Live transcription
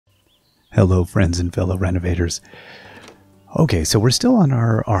Hello friends and fellow renovators. Okay, so we're still on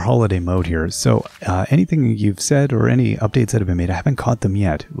our holiday mode here. So anything you've said or any updates that have been made, I haven't caught them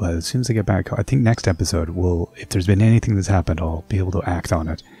yet. As soon as I get back, I think next episode, if there's been anything that's happened, I'll be able to act on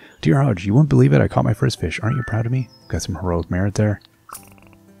it. Dear Hodge, you won't believe it, I caught my first fish. Aren't you proud of me? Got some heroic merit there.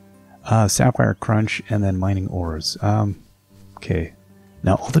 Sapphire crunch and then mining ores. Okay.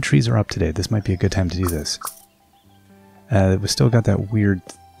 Now all the trees are up today. This might be a good time to do this. We still got that weird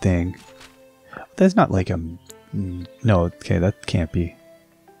thing. That's not like a... No, okay, that can't be.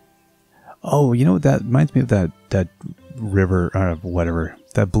 Oh, you know what? That reminds me of that river, or whatever.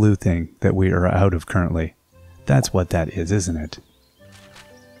 That blue thing that we are out of currently. That's what that is, isn't it?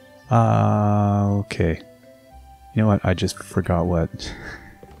 Okay. You know what? I just forgot what.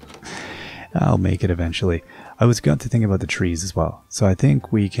 I'll make it eventually. I was got to think about the trees as well. So I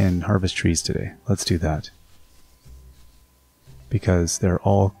think we can harvest trees today. Let's do that. Because they're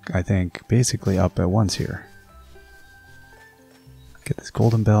all, I think, basically up at once here. Get this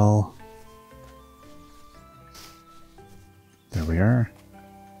golden bell. There we are.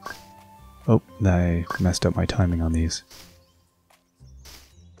 Oh, I messed up my timing on these.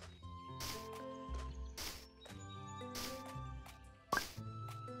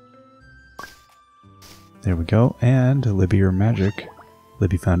 There we go. And Libby or magic.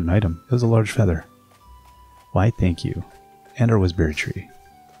 Libby found an item. It was a large feather. Why, thank you. And our whizberry tree.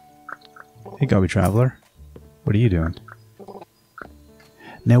 Hey, Gobby Traveler. What are you doing?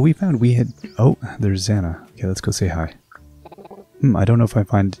 Now we found we had... Oh, there's Xana. Okay, let's go say hi. I don't know if I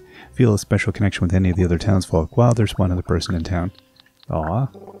feel a special connection with any of the other townsfolk. Wow, there's one other person in town. Aw.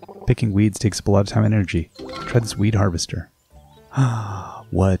 Picking weeds takes up a lot of time and energy. Try this weed harvester.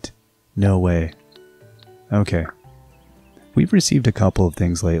 What? No way. Okay. We've received a couple of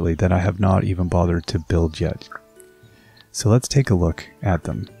things lately that I have not even bothered to build yet. So let's take a look at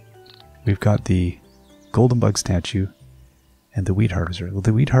them. We've got the golden bug statue and the weed harvester. Well,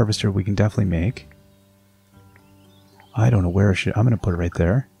 the weed harvester we can definitely make. I don't know where I should... I'm going to put it right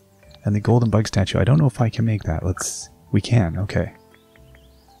there. And the golden bug statue, I don't know if I can make that. We can, okay.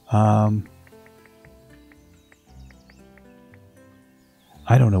 I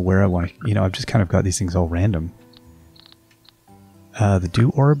don't know where I want to... You know, I've just kind of got these things all random. The dew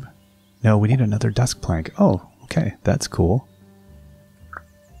orb? No, we need another dusk plank. Oh, okay, that's cool.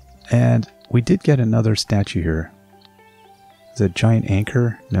 And we did get another statue here. Is it a giant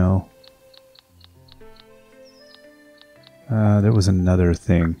anchor? No. There was another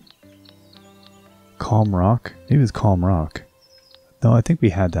thing. Calm rock? Maybe it was calm rock. No, I think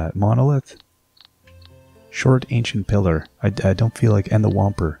we had that. Monolith? Short ancient pillar. I don't feel like... And the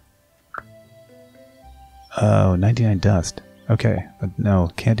Whomper. Oh, 99 dust. Okay.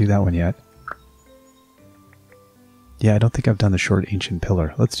 No, can't do that one yet. Yeah, I don't think I've done the short ancient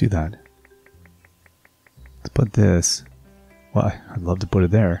pillar. Let's do that. Let's put this... Well, I'd love to put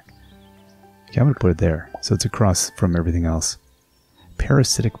it there. Okay, I'm going to put it there. So it's across from everything else.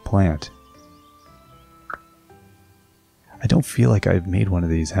 Parasitic plant. I don't feel like I've made one of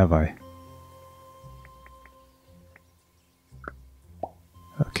these, have I?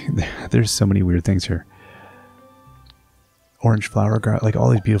 Okay, there's so many weird things here. Orange flower garden, like all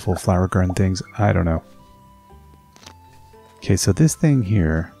these beautiful flower garden things. I don't know. Okay, so this thing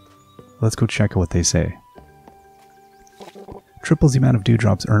here, let's go check out what they say. Triples the amount of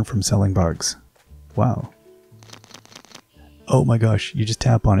dewdrops earned from selling bugs. Wow. Oh my gosh, you just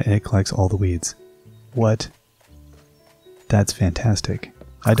tap on it and it collects all the weeds. What? That's fantastic.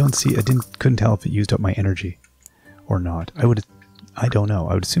 I couldn't tell if it used up my energy or not. I don't know.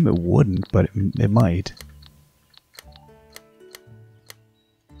 I would assume it wouldn't, but it might.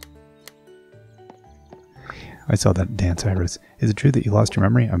 I saw that dance, Iris. Is it true that you lost your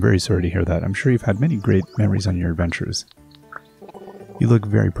memory? I'm very sorry to hear that. I'm sure you've had many great memories on your adventures. You look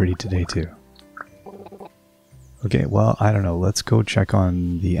very pretty today, too. Okay, well, I don't know. Let's go check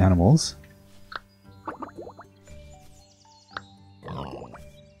on the animals.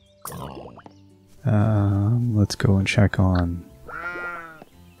 Let's go and check on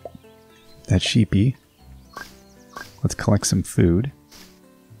that sheepy. Let's collect some food.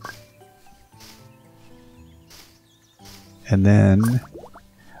 And then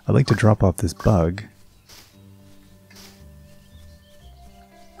I'd like to drop off this bug.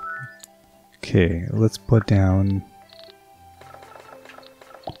 Okay, let's put down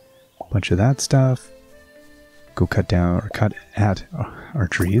a bunch of that stuff. Go cut at our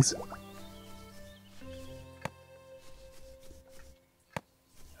trees.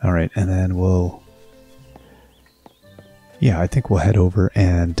 Alright, and then yeah, I think we'll head over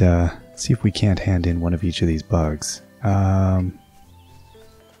and see if we can't hand in one of each of these bugs.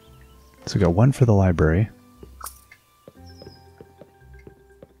 So we got one for the library.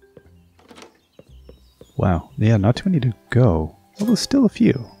 Wow, yeah, not too many to go. Although still a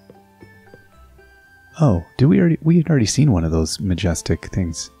few. Oh, did we had already seen one of those majestic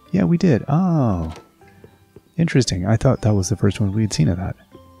things. Yeah, we did. Oh. Interesting. I thought that was the first one we'd seen of that.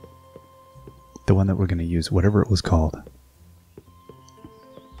 The one that we're going to use, whatever it was called.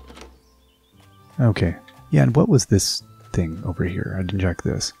 Okay. Yeah, and what was this thing over here? I didn't check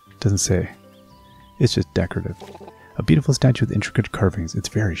this. Doesn't say. It's just decorative. A beautiful statue with intricate carvings. It's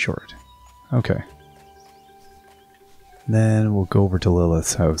very short. Okay. Then we'll go over to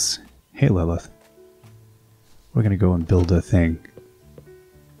Lilith's house. Hey, Lilith. We're going to go and build a thing.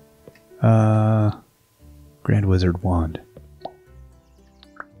 Grand Wizard Wand.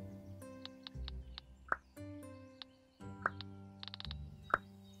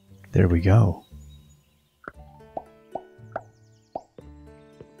 There we go.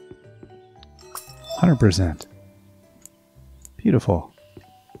 %. Beautiful.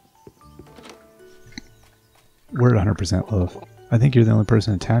 We're at 100% love. I think you're the only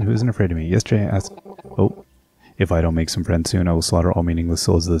person in town who isn't afraid of me. Yesterday I asked... Oh. If I don't make some friends soon, I will slaughter all meaningless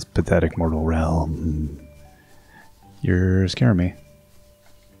souls of this pathetic mortal realm. You're scaring me.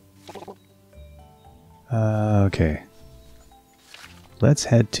 Okay. Let's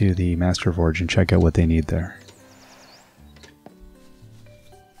head to the Master Forge and check out what they need there.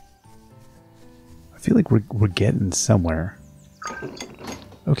 I feel like we're getting somewhere.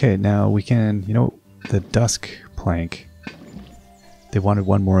 Okay, now we can, you know, the dusk plank. They wanted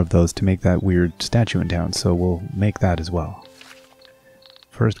one more of those to make that weird statue in town, so we'll make that as well.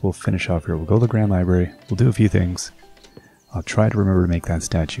 First, we'll finish off here. We'll go to the Grand Library. We'll do a few things. I'll try to remember to make that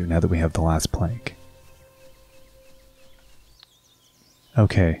statue now that we have the last plank.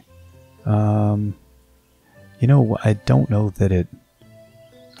 Okay. You know, I don't know that it...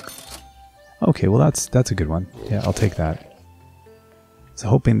 Okay, well that's a good one. Yeah, I'll take that. So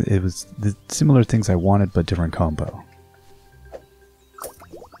hoping that it was the similar things I wanted, but different combo.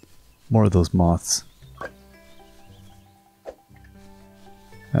 More of those moths.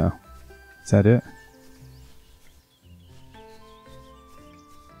 Oh. Is that it?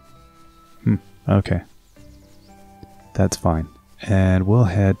 Okay. That's fine. And we'll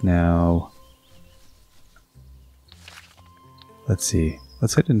head now... Let's see.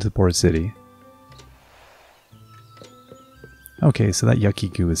 Let's head into the port city. Okay, so that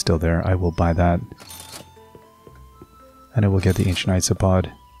yucky goo is still there. I will buy that. And I will get the ancient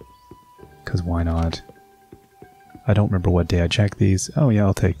isopod. Because why not? I don't remember what day I checked these. Oh yeah,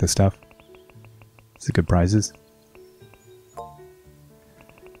 I'll take this stuff. It's good prizes.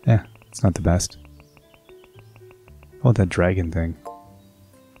 Yeah, it's not the best. I want that dragon thing.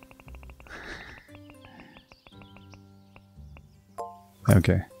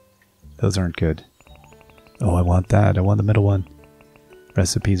 Okay. Those aren't good. Oh, I want that. I want the middle one.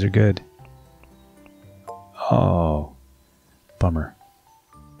 Recipes are good. Oh. Bummer.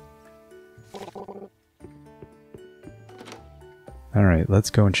 Alright, let's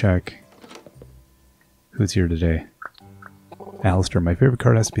go and check who's here today. Alistair, my favorite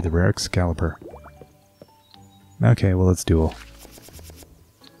card has to be the rare Excalibur. Okay, well let's duel.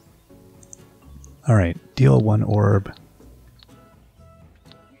 Alright, deal 1 orb.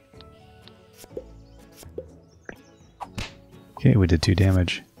 Okay, we did 2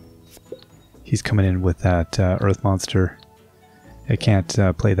 damage. He's coming in with that earth monster. I can't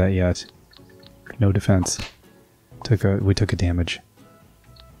play that yet. No defense. We took a damage.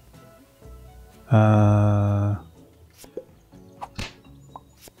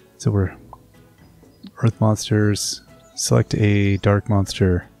 So we're earth monsters. Select a dark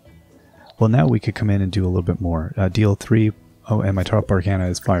monster. Well, now we could come in and do a little bit more. Deal 3. Oh, and my top arcana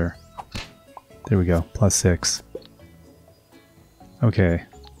is fire. There we go. +6. Okay.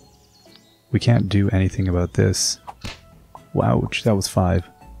 We can't do anything about this. Wouch, that was 5.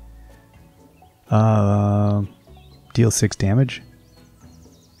 Deal 6 damage.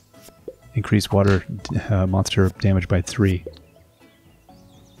 Increase water monster damage by 3.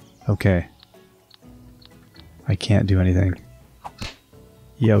 Okay. I can't do anything.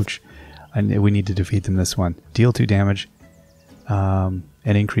 Youch. We need to defeat them this one. Deal 2 damage. And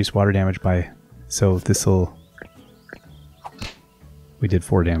increase water damage by... So this'll... We did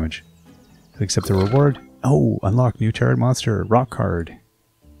 4 damage. Accept the reward. Oh, unlock new tarot monster. Rock card.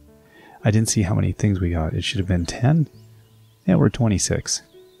 I didn't see how many things we got. It should have been 10. Yeah, we're 26.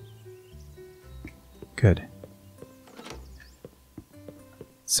 Good.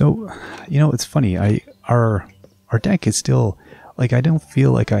 So, you know, it's funny. Our deck is still... Like, I don't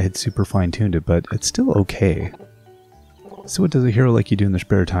feel like I had super fine-tuned it, but it's still okay. So what does a hero like you do in their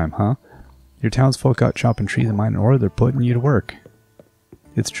spare time, huh? Your townsfolk out chopping trees and mining ore, they're putting you to work.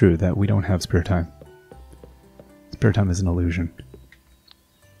 It's true that we don't have spare time. Spare time is an illusion.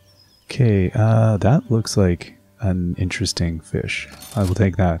 Okay, that looks like an interesting fish. I will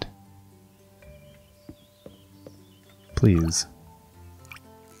take that. Please.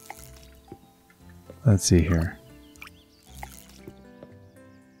 Let's see here.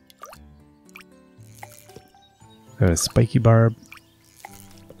 Got a spiky barb.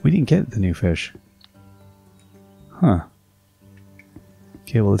 We didn't get the new fish. Huh.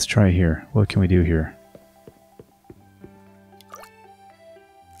 Okay, well let's try here. What can we do here?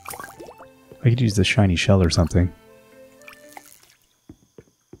 I could use the shiny shell or something.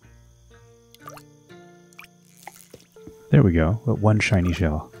 There we go. But one shiny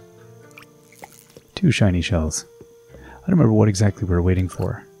shell. Two shiny shells. I don't remember what exactly we were waiting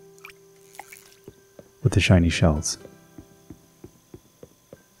for with the shiny shells.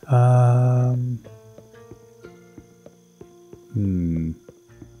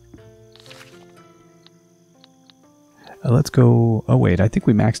 Let's go... Oh wait, I think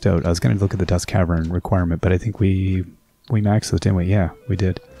we maxed out. I was going to look at the Dust Cavern requirement, but I think we maxed those, didn't we? Yeah, we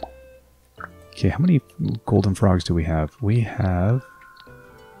did. Okay, how many golden frogs do we have? We have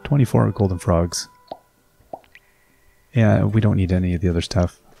 24 golden frogs. Yeah, we don't need any of the other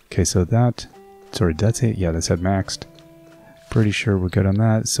stuff. Okay, so that... Sorry, that's it? Yeah, that's at maxed. Pretty sure we're good on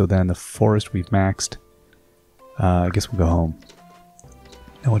that. So then the forest we've maxed. I guess we'll go home.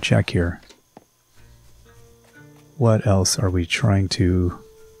 Now we'll check here. What else are we trying to...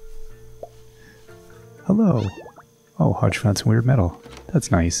 Hello! Oh, Hodge found some weird metal. That's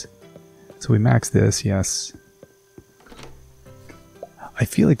nice. So we maxed this, yes. I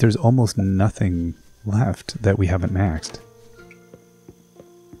feel like there's almost nothing left that we haven't maxed.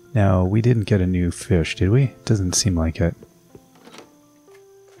 Now, we didn't get a new fish, did we? Doesn't seem like it.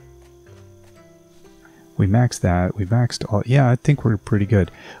 We maxed that. We maxed all... Yeah, I think we're pretty good.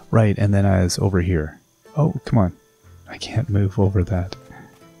 Right, and then as over here. Oh, come on. I can't move over that.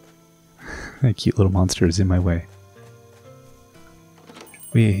 That cute little monster is in my way.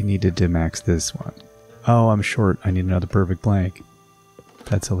 We needed to max this one. Oh, I'm short. I need another perfect blank.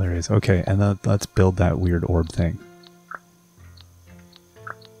 That's hilarious. Okay, and then let's build that weird orb thing.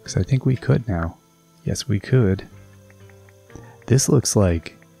 Because I think we could now. Yes, we could. This looks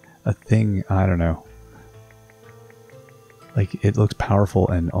like a thing, I don't know. Like, it looks powerful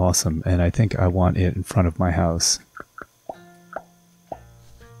and awesome, and I think I want it in front of my house.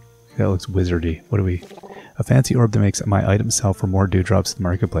 That looks wizardy. What do we... A fancy orb that makes my items sell for more dewdrops in the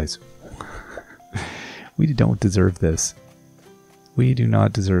marketplace. We don't deserve this. We do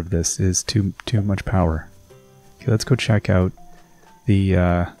not deserve this. It is too much power. Okay, let's go check out the...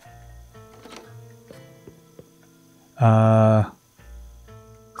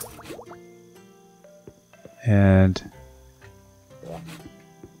 And...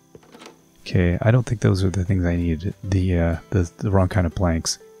 Okay, I don't think those are the things I need. The wrong kind of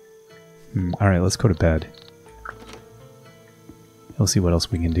planks. Alright, let's go to bed. We'll see what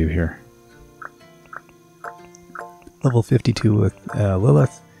else we can do here. Level 52 with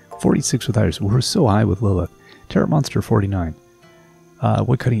Lilith. 46 with Iris. We're so high with Lilith. Terror Monster 49.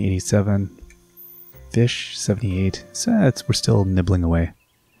 Wood Cutting 87. Fish 78. So we're still nibbling away.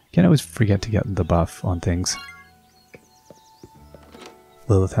 Can't always forget to get the buff on things.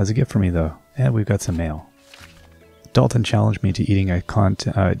 Lilith has a gift for me though. And we've got some mail. Dalton challenged me to eating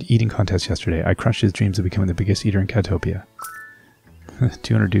contest yesterday. I crushed his dreams of becoming the biggest eater in Catopia.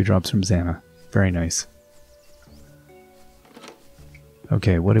 200 dewdrops from Xana. Very nice.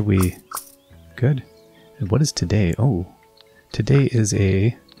 Okay, what did we... Good. And what is today? Oh, today is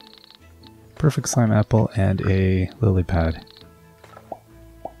a perfect slime apple and a lily pad.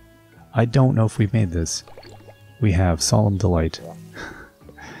 I don't know if we've made this. We have Solemn Delight.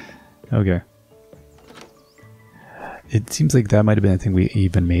 Okay. It seems like that might have been a thing we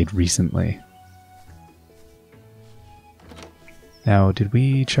even made recently. Now, did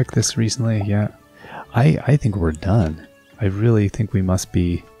we check this recently? Yeah. I think we're done. I really think we must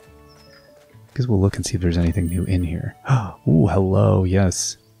be... Because we'll look and see if there's anything new in here. Ooh, hello,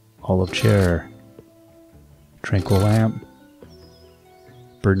 yes. Olive chair. Tranquil lamp.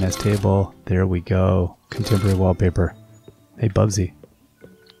 Bird nest table. There we go. Contemporary wallpaper. Hey, Bubsy.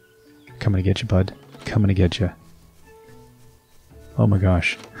 Coming to get you, bud. Coming to get you. Oh my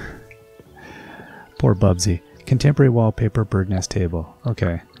gosh. Poor Bubsy. Contemporary wallpaper, bird nest table.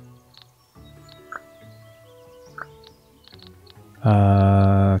 Okay.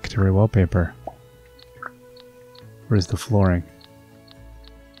 Contemporary wallpaper. Where's the flooring?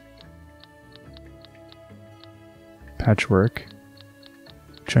 Patchwork.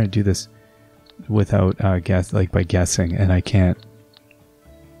 I'm trying to do this. without by guessing, and I can't.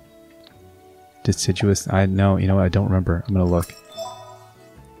 Deciduous. No, you know what? I don't remember. I'm gonna look.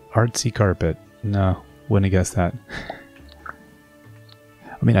 Artsy carpet. No, wouldn't have guessed that.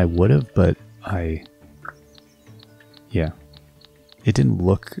 I mean, I would have, but yeah. It didn't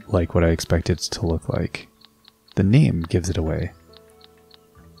look like what I expected it to look like. The name gives it away.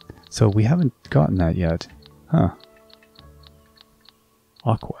 So we haven't gotten that yet. Huh.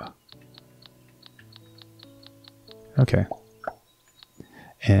 Aqua. Okay.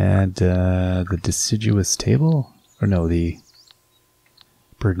 And the deciduous table? Or no, the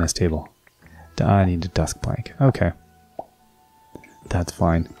bird nest table. I need a dusk plank. Okay. That's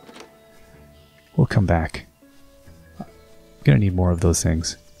fine. We'll come back. Gonna need more of those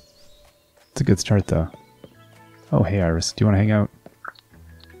things. It's a good start though. Oh, hey Iris, do you want to hang out?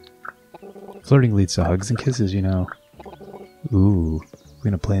 Flirting leads to hugs and kisses, you know. Ooh, we're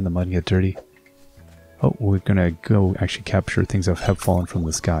gonna play in the mud and get dirty. Oh, we're gonna go actually capture things that have fallen from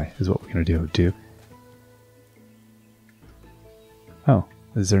the sky, is what we're gonna do. Oh,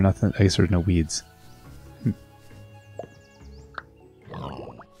 is there nothing? I guess there's no weeds.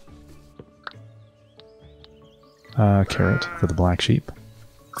 Carrot for the black sheep.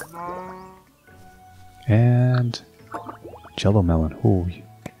 And jello melon. Ooh,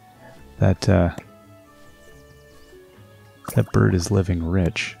 that bird is living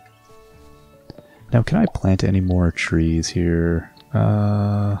rich. Now, can I plant any more trees here?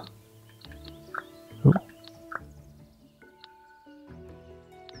 Ooh.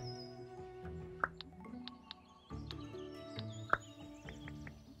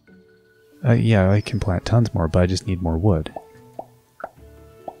 Yeah, I can plant tons more, but I just need more wood.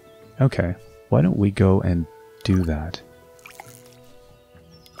 Okay, why don't we go and do that?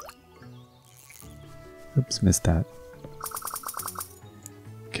 Oops, missed that.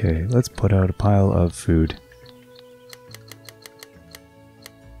 Okay, let's put out a pile of food.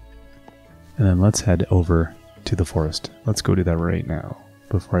 And then let's head over to the forest. Let's go do that right now,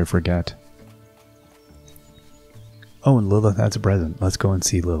 before I forget. Oh, and Lilith has a present. Let's go and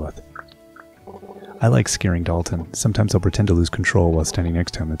see Lilith. I like scaring Dalton. Sometimes I'll pretend to lose control while standing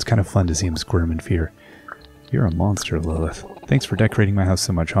next to him. It's kind of fun to see him squirm in fear. You're a monster, Lilith. Thanks for decorating my house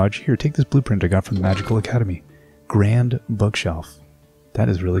so much, Hodge. Here, take this blueprint I got from the Magical Academy. Grand bookshelf. That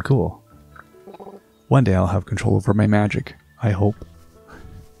is really cool. One day I'll have control over my magic. I hope.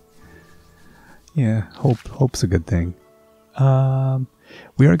 Yeah, hope's a good thing.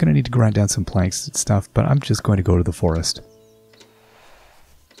 We are going to need to grind down some planks and stuff, but I'm just going to go to the forest.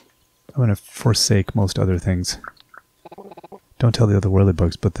 I'm going to forsake most other things. Don't tell the other whirly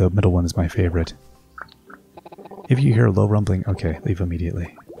bugs, but the middle one is my favorite. If you hear a low rumbling, okay, leave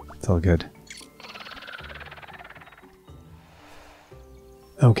immediately. It's all good.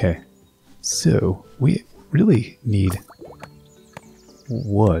 Okay, so we really need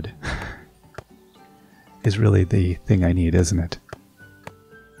wood. Is really the thing I need, isn't it?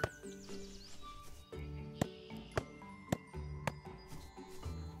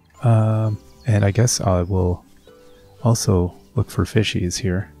 And I guess I will also look for fishies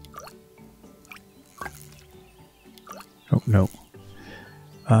here. Oh, no.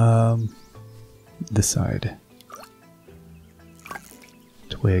 This side.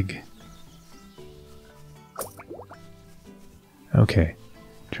 Twig. Okay.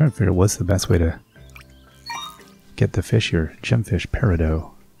 I'm trying to figure out what's the best way to get the fish here. Gemfish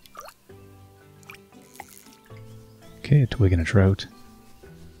peridot. Okay, a twig and a trout.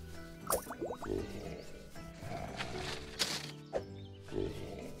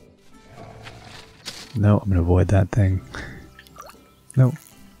 No, I'm going to avoid that thing. No.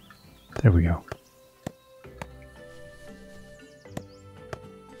 There we go.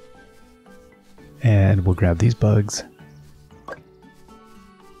 And we'll grab these bugs.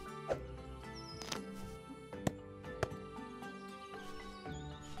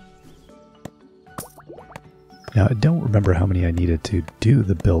 Now, I don't remember how many I needed to do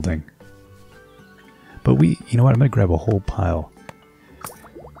the building. But you know what, I'm going to grab a whole pile.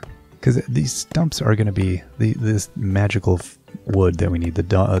 Because these stumps are going to be this magical wood that we need,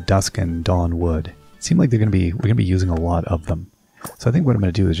 the dusk and dawn wood. It seems like we're going to be using a lot of them. So I think what I'm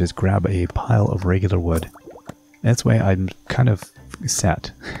going to do is just grab a pile of regular wood. And this way I'm kind of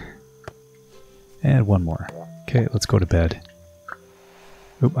set. And one more. Okay, let's go to bed.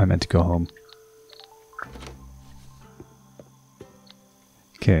 Oop, I meant to go home.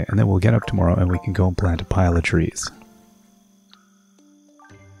 Okay, and then we'll get up tomorrow and we can go and plant a pile of trees.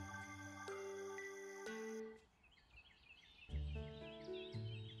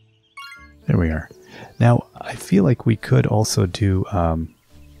 There we are. Now, I feel like we could also do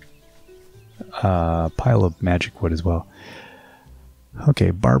pile of magic wood as well.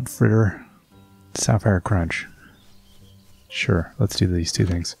 Okay, barb fritter, sapphire crunch. Sure, let's do these two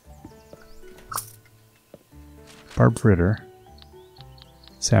things. Barb fritter,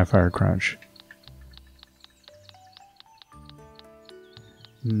 sapphire crunch.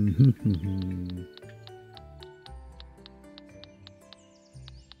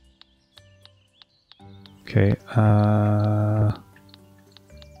 Okay,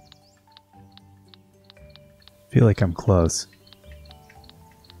 feel like I'm close.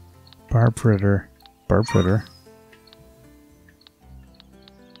 Barb fritter,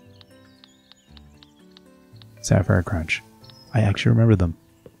 sapphire crunch. I actually remember them.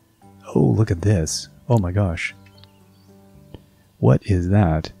 Oh, look at this. Oh my gosh. What is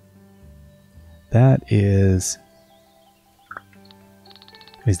that? That is...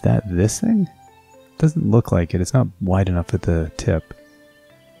 Is that this thing? Doesn't look like it. It's not wide enough at the tip.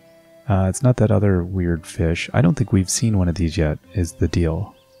 It's not that other weird fish. I don't think we've seen one of these yet, is the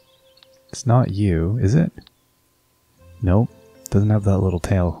deal. It's not you, is it? Nope. Doesn't have that little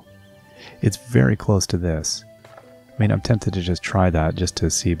tail. It's very close to this. I mean, I'm tempted to just try that just to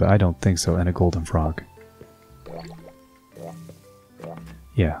see, but I don't think so. And a golden frog.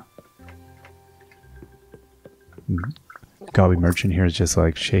 Yeah. Gobby Merchant here is just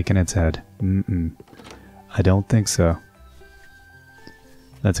like shaking its head. I don't think so.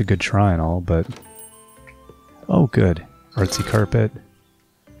 That's a good try and all, but... Oh, good. Artsy carpet.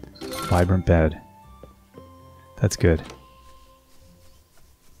 Vibrant bed. That's good.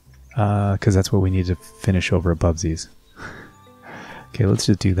 Because that's what we need to finish over at Bubsy's. Okay, let's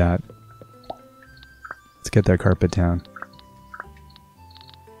just do that. Let's get that carpet down.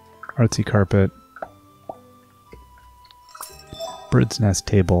 Artsy carpet. Bird's nest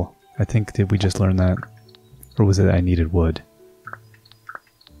table. I think, did we just learn that? Or was it I needed wood?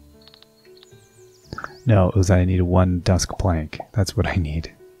 No, it was I needed one dusk plank. That's what I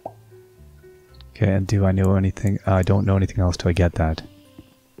need. Okay, and do I know anything? I don't know anything else till I get that.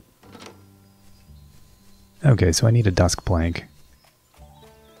 Okay, so I need a dusk plank.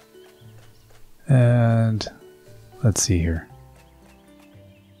 And let's see here.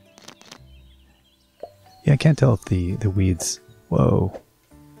 Yeah, I can't tell if the weeds... Whoa.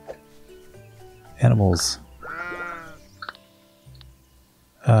 Animals.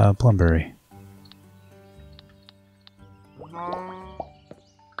 Plumberry.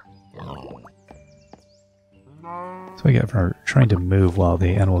 So I get for trying to move while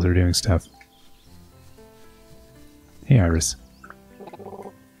the animals are doing stuff. Hey, Iris.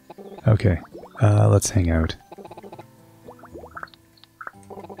 Okay, let's hang out.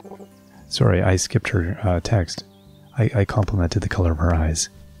 Sorry, I skipped her text. I complimented the color of her eyes.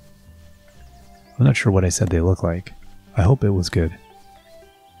 I'm not sure what I said they look like. I hope it was good.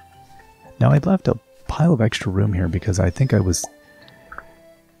 Now, I'd left a pile of extra room here because I think I was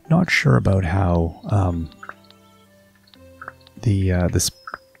not sure about how this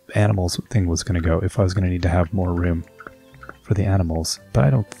animals thing was going to go, if I was going to need to have more room for the animals, but I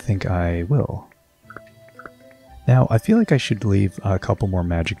don't think I will. Now, I feel like I should leave a couple more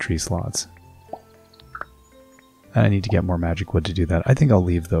magic tree slots. And I need to get more magic wood to do that. I think I'll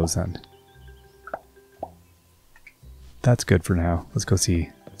leave those then. That's good for now. Let's go see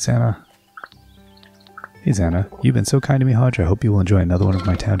Santa. Hey Santa, you've been so kind to me, Hodge. I hope you will enjoy another one of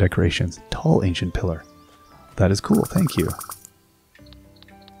my town decorations. Tall ancient pillar. That is cool, thank you.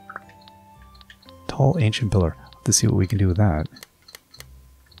 Tall ancient pillar. Let's see what we can do with that.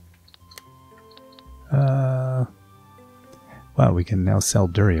 Wow, we can now sell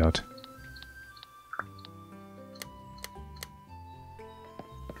Duriot.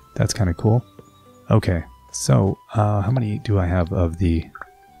 That's kind of cool. Okay, so how many do I have of the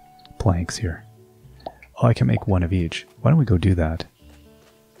planks here? Oh, I can make one of each. Why don't we go do that?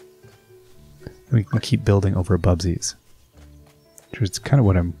 And we can keep building over at Bubsy's. Which is kind of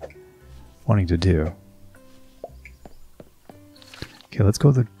what I'm wanting to do. Okay, let's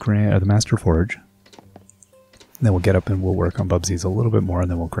go to the Master Forge. And then we'll get up and we'll work on Bubsy's a little bit more and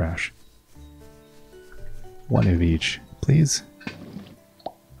then we'll crash. One of each, please.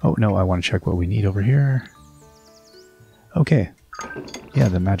 Oh, no, I want to check what we need over here. Okay. Yeah,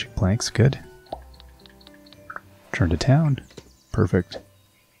 the magic planks, good. Turn to town. Perfect.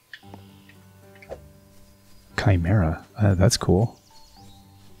 Chimera. That's cool.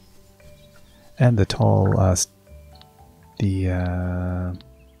 And the tall, the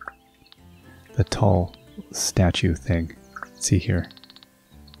tall statue thing. Let's see here.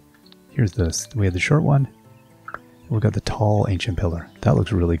 Here's this. We have the short one. We've got the tall ancient pillar. That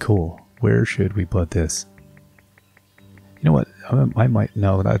looks really cool. Where should we put this? You know what? I might...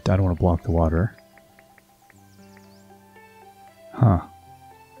 No, I don't want to block the water. Huh.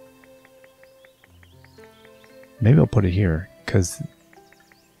 Maybe I'll put it here, because...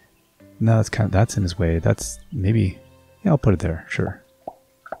 No, that's in his way. That's maybe... Yeah, I'll put it there, sure.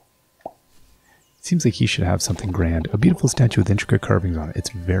 Seems like he should have something grand. A beautiful statue with intricate carvings on it. It's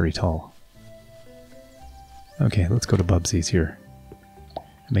very tall. Okay, let's go to Bubsy's here.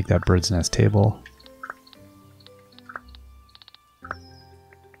 Make that bird's nest table.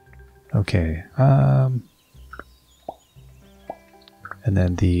 Okay, and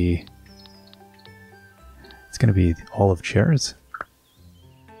then it's going to be olive chairs.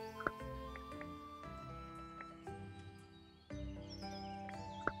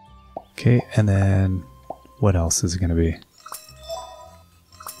 Okay, and then what else is it going to be?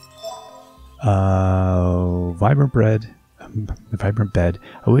 Vibrant bed.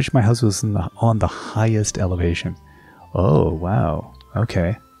 I wish my house was on the highest elevation. Oh, wow.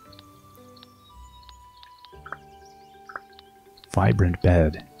 Okay. Vibrant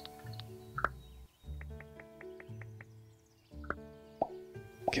bed.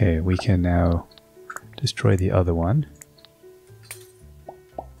 Okay, we can now destroy the other one.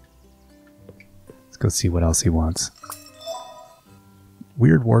 Let's go see what else he wants.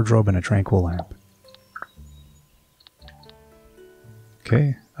 Weird wardrobe and a tranquil lamp.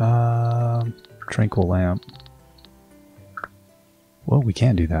 Okay, tranquil lamp. Well, we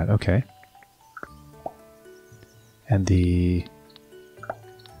can do that, okay. And the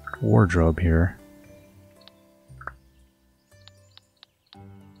wardrobe here.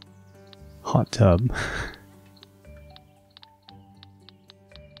 Hot tub.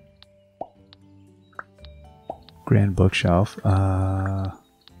 Grand bookshelf.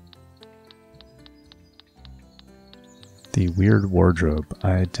 The weird wardrobe.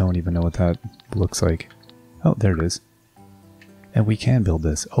 I don't even know what that looks like. Oh, there it is. And we can build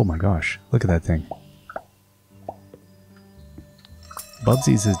this. Oh my gosh, look at that thing.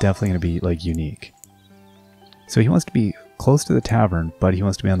 Bubsy's is definitely going to be, like, unique. So he wants to be close to the tavern, but he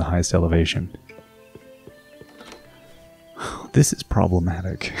wants to be on the highest elevation. This is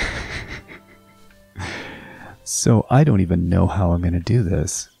problematic. So I don't even know how I'm going to do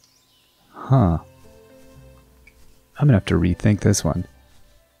this. Huh. I'm going to have to rethink this one.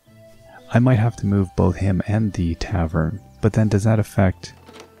 I might have to move both him and the tavern, but then does that affect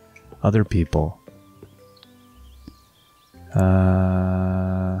other people?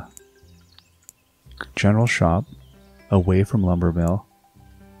 General shop, away from lumber mill.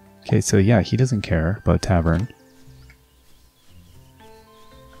 Okay, so yeah, he doesn't care about tavern.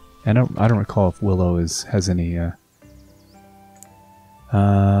 And I don't recall if Willow has any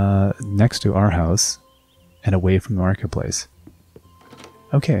next to our house and away from the marketplace.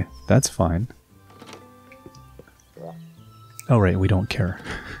 Okay, that's fine. Oh right, we don't care.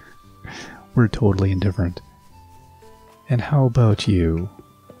 We're totally indifferent. And how about you?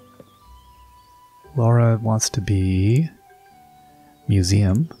 Laura wants to be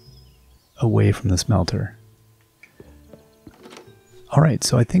museum, away from the smelter. Alright,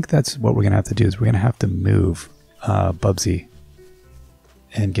 so I think that's what we're going to have to do, is we're going to have to move Bubsy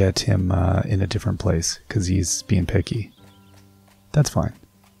and get him in a different place, because he's being picky. That's fine.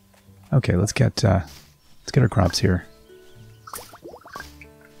 Okay, let's get our crops here.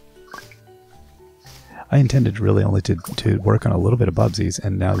 I intended really only to work on a little bit of Bubsy's,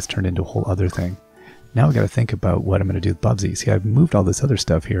 and now it's turned into a whole other thing. Now I got to think about what I'm going to do with Bubsy. See, I've moved all this other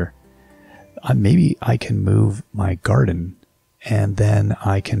stuff here. Maybe I can move my garden, and then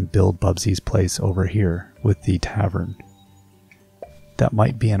I can build Bubsy's place over here with the tavern. That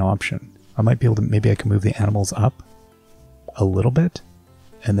might be an option. I might be able to, maybe I can move the animals up a little bit,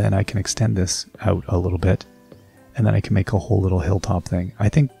 and then I can extend this out a little bit, and then I can make a whole little hilltop thing. I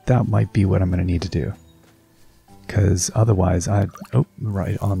think that might be what I'm going to need to do. Because otherwise, oh,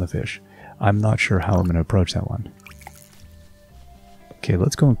 right on the fish. I'm not sure how I'm going to approach that one. Okay,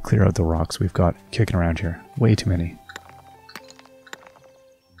 let's go and clear out the rocks we've got kicking around here. Way too many.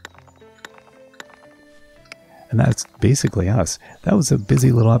 And that's basically us. That was a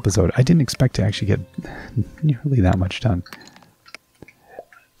busy little episode. I didn't expect to actually get nearly that much done.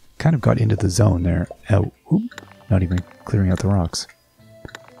 Kind of got into the zone there. Oh, oop, not even clearing out the rocks.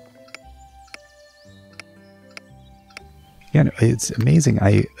 Yeah, no, it's amazing.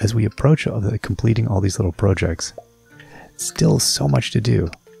 As we approach completing all these little projects, still so much to do.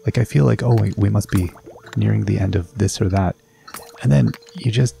 Like, I feel like, oh, we must be nearing the end of this or that. And then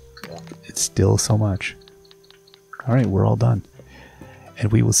it's still so much. All right, we're all done. And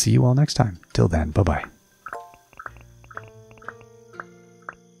we will see you all next time. Till then, bye-bye.